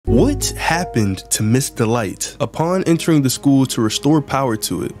What happened to Miss Delight? Upon entering the school to restore power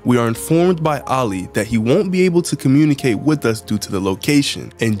to it, we are informed by Ollie that he won't be able to communicate with us due to the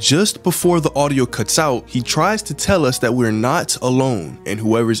location. And just before the audio cuts out, he tries to tell us that we're not alone, and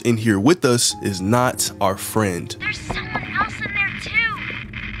whoever's in here with us is not our friend. There's someone else in there too.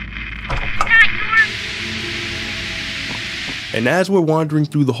 Not yours. And as we're wandering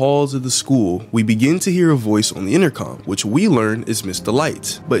through the halls of the school, we begin to hear a voice on the intercom, which we learn is Miss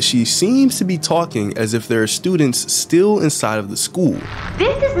Delight. But she seems to be talking as if there are students still inside of the school.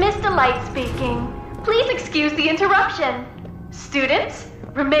 This is Miss Delight speaking. Please excuse the interruption. Students,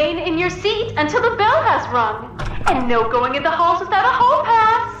 remain in your seat until the bell has rung. And no going in the halls without a hall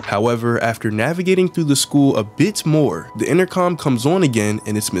pass. However, after navigating through the school a bit more, the intercom comes on again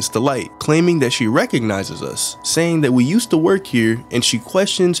and it's Miss Delight, claiming that she recognizes us, saying that we used to work here and she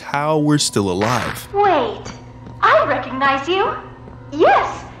questions how we're still alive. Wait, I recognize you.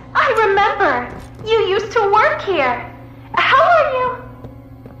 Yes, I remember. You used to work here. How are you?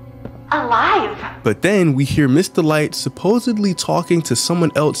 Alive. But then we hear Miss Delight supposedly talking to someone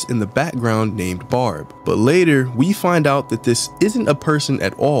else in the background named Barb. But later we find out that this isn't a person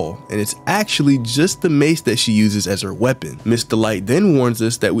at all, and it's actually just the mace that she uses as her weapon. Miss Delight then warns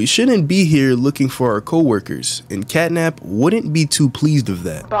us that we shouldn't be here looking for our co-workers, and Catnap wouldn't be too pleased of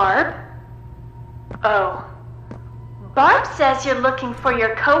that. Barb? Oh. Barb says you're looking for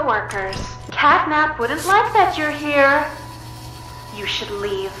your co-workers. Catnap wouldn't like that you're here. You should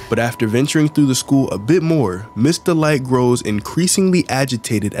leave. But after venturing through the school a bit more, Miss Delight grows increasingly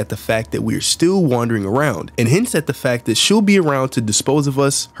agitated at the fact that we are still wandering around, and hints at the fact that she'll be around to dispose of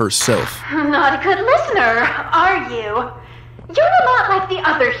us herself. Not a good listener, are you? You're a lot like the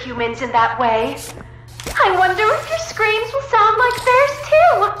other humans in that way. I wonder if your screams will sound like theirs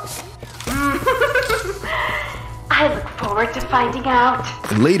too. I look forward to finding out.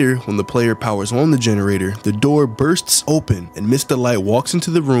 And later, when the player powers on the generator, the door bursts open and Miss Delight walks into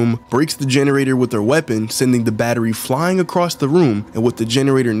the room, breaks the generator with her weapon, sending the battery flying across the room, and with the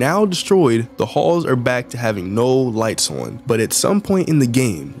generator now destroyed, the halls are back to having no lights on. But at some point in the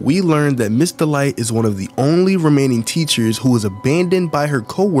game, we learn that Miss Delight is one of the only remaining teachers who was abandoned by her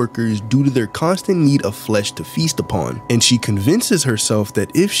co-workers due to their constant need of flesh to feast upon. And she convinces herself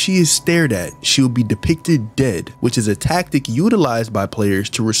that if she is stared at, she'll be depicted dead, which is a tactic utilized by players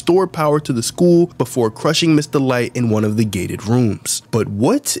to restore power to the school before crushing Miss Delight in one of the gated rooms. But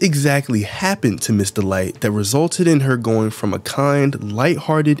what exactly happened to Miss Delight that resulted in her going from a kind,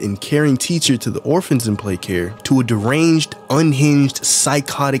 lighthearted, and caring teacher to the orphans in Playcare to a deranged, unhinged,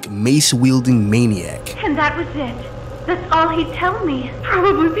 psychotic, mace-wielding maniac? And that was it. That's all he'd tell me.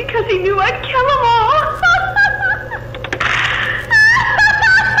 Probably because he knew I'd kill them all.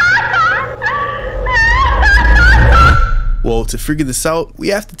 Well, to figure this out, we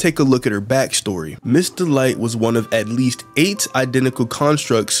have to take a look at her backstory. Miss Delight was one of at least 8 identical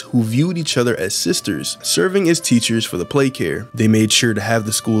constructs who viewed each other as sisters, serving as teachers for the Playcare. They made sure to have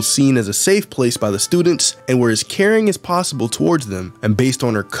the school seen as a safe place by the students and were as caring as possible towards them. And based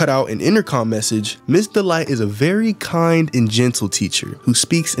on her cutout and intercom message, Miss Delight is a very kind and gentle teacher who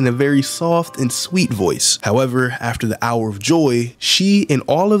speaks in a very soft and sweet voice. However, after the hour of joy, she and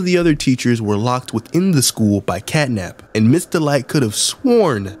all of the other teachers were locked within the school by Catnap, and Miss Delight could have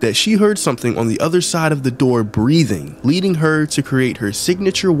sworn that she heard something on the other side of the door breathing, leading her to create her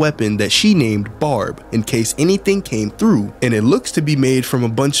signature weapon that she named Barb in case anything came through. And it looks to be made from a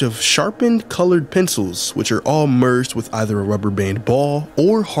bunch of sharpened colored pencils, which are all merged with either a rubber band ball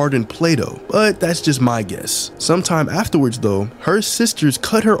or hardened Play-Doh, but that's just my guess. Sometime afterwards though, her sisters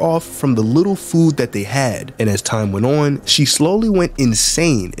cut her off from the little food that they had, and as time went on, she slowly went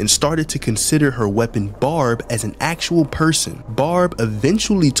insane and started to consider her weapon Barb as an actual person. Barb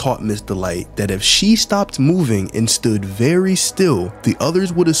eventually taught Miss Delight that if she stopped moving and stood very still, the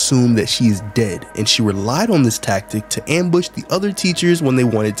others would assume that she is dead, and she relied on this tactic to ambush the other teachers when they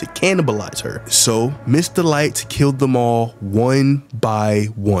wanted to cannibalize her. So Miss Delight killed them all one by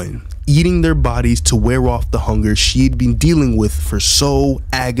one, eating their bodies to wear off the hunger she had been dealing with for so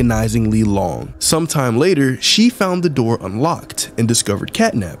agonizingly long. Sometime later, she found the door unlocked and discovered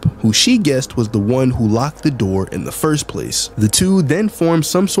Catnap, who she guessed was the one who locked the door in the first place. The two then formed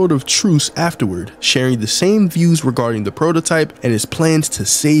some sort of truce afterward, sharing the same views regarding the prototype and his plans to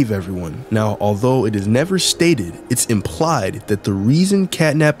save everyone. Now, although it is never stated, it's implied that the reason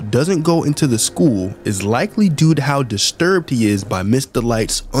Catnap doesn't go into the school is likely due to how disturbed he is by Miss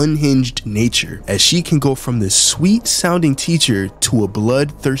Delight's unhinged unhinged nature, as she can go from this sweet sounding teacher to a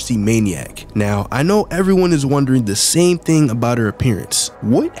bloodthirsty maniac. Now, I know everyone is wondering the same thing about her appearance.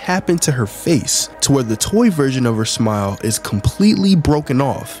 What happened to her face to where the toy version of her smile is completely broken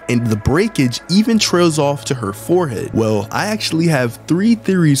off and the breakage even trails off to her forehead? Well, I actually have 3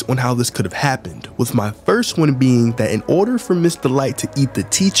 theories on how this could have happened, with my first one being that in order for Miss Delight to eat the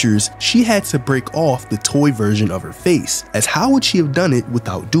teachers, she had to break off the toy version of her face, as how would she have done it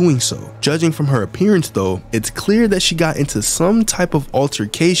without doing so? Judging from her appearance though, it's clear that she got into some type of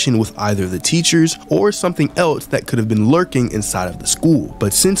altercation with either the teachers or something else that could have been lurking inside of the school.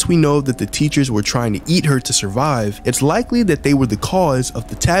 But since we know that the teachers were trying to eat her to survive, it's likely that they were the cause of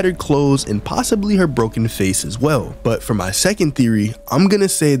the tattered clothes and possibly her broken face as well. But for my second theory, I'm gonna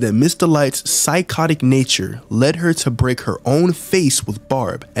say that Miss Delight's psychotic nature led her to break her own face with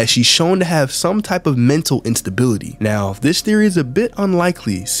Barb, as she's shown to have some type of mental instability. Now, this theory is a bit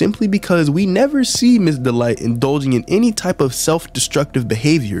unlikely simply because we never see Miss Delight indulging in any type of self-destructive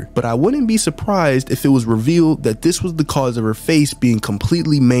behavior, but I wouldn't be surprised if it was revealed that this was the cause of her face being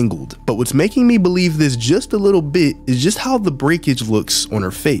completely mangled. But what's making me believe this just a little bit is just how the breakage looks on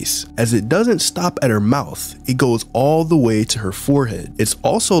her face, as it doesn't stop at her mouth, it goes all the way to her forehead. It's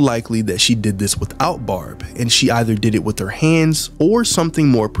also likely that she did this without Barb, and she either did it with her hands or something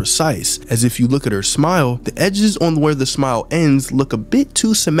more precise, as if you look at her smile, the edges on where the smile ends look a bit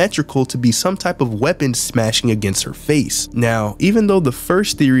too symmetrical to be some type of weapon smashing against her face. Now, even though the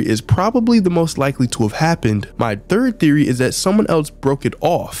first theory is probably the most likely to have happened, my third theory is that someone else broke it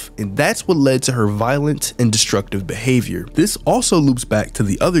off, and that's what led to her violent and destructive behavior. This also loops back to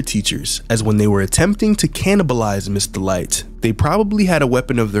the other teachers, as when they were attempting to cannibalize Miss Delight, they probably had a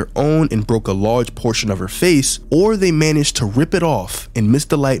weapon of their own and broke a large portion of her face, or they managed to rip it off and Miss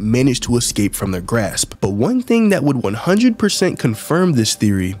Delight managed to escape from their grasp. But one thing that would 100% confirm this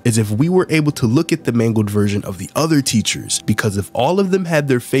theory is if we were able to look at the mangled version of the other teachers, because if all of them had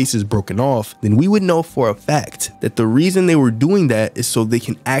their faces broken off, then we would know for a fact that the reason they were doing that is so they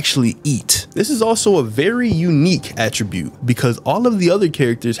can actually eat. This is also a very unique attribute, because all of the other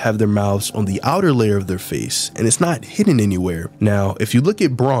characters have their mouths on the outer layer of their face and it's not hidden anywhere. Now, if you look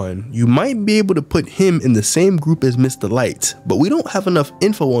at Braun, you might be able to put him in the same group as Miss Delight, but we don't have enough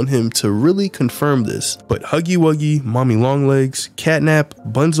info on him to really confirm this. But Huggy Wuggy, Mommy Longlegs, Catnap,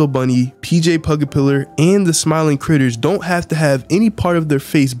 Bunzo Bunny, PJ Pugapillar, and the Smiling Critters don't have to have any part of their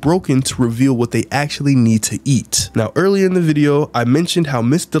face broken to reveal what they actually need to eat. Now, earlier in the video, I mentioned how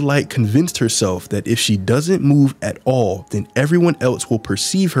Miss Delight convinced herself that if she doesn't move at all, then everyone else will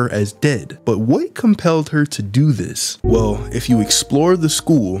perceive her as dead. But what compelled her to do this? Well, if you explore the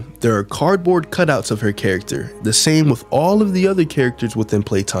school, there are cardboard cutouts of her character, the same with all of the other characters within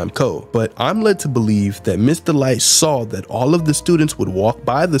Playtime Co. But I'm led to believe that Miss Delight saw that all of the students would walk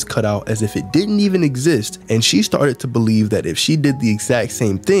by this cutout as if it didn't even exist, and she started to believe that if she did the exact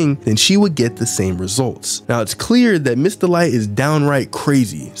same thing, then she would get the same results. Now, it's clear that Miss Delight is downright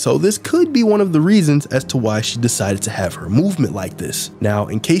crazy, so this could be one of the reasons as to why she decided to have her movement like this. Now,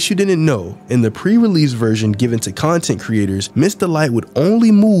 in case you didn't know, in the pre-release version given to content creators, Miss Delight would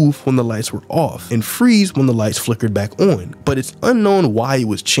only move when the lights were off and freeze when the lights flickered back on, but it's unknown why it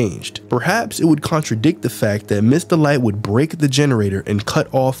was changed. Perhaps it would contradict the fact that Miss Delight would break the generator and cut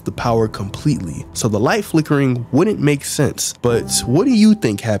off the power completely, so the light flickering wouldn't make sense. But what do you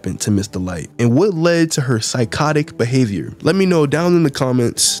think happened to Miss Delight, and what led to her psychotic behavior? Let me know down in the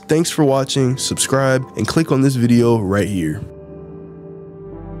comments. Thanks for watching, subscribe, and click on this video right here.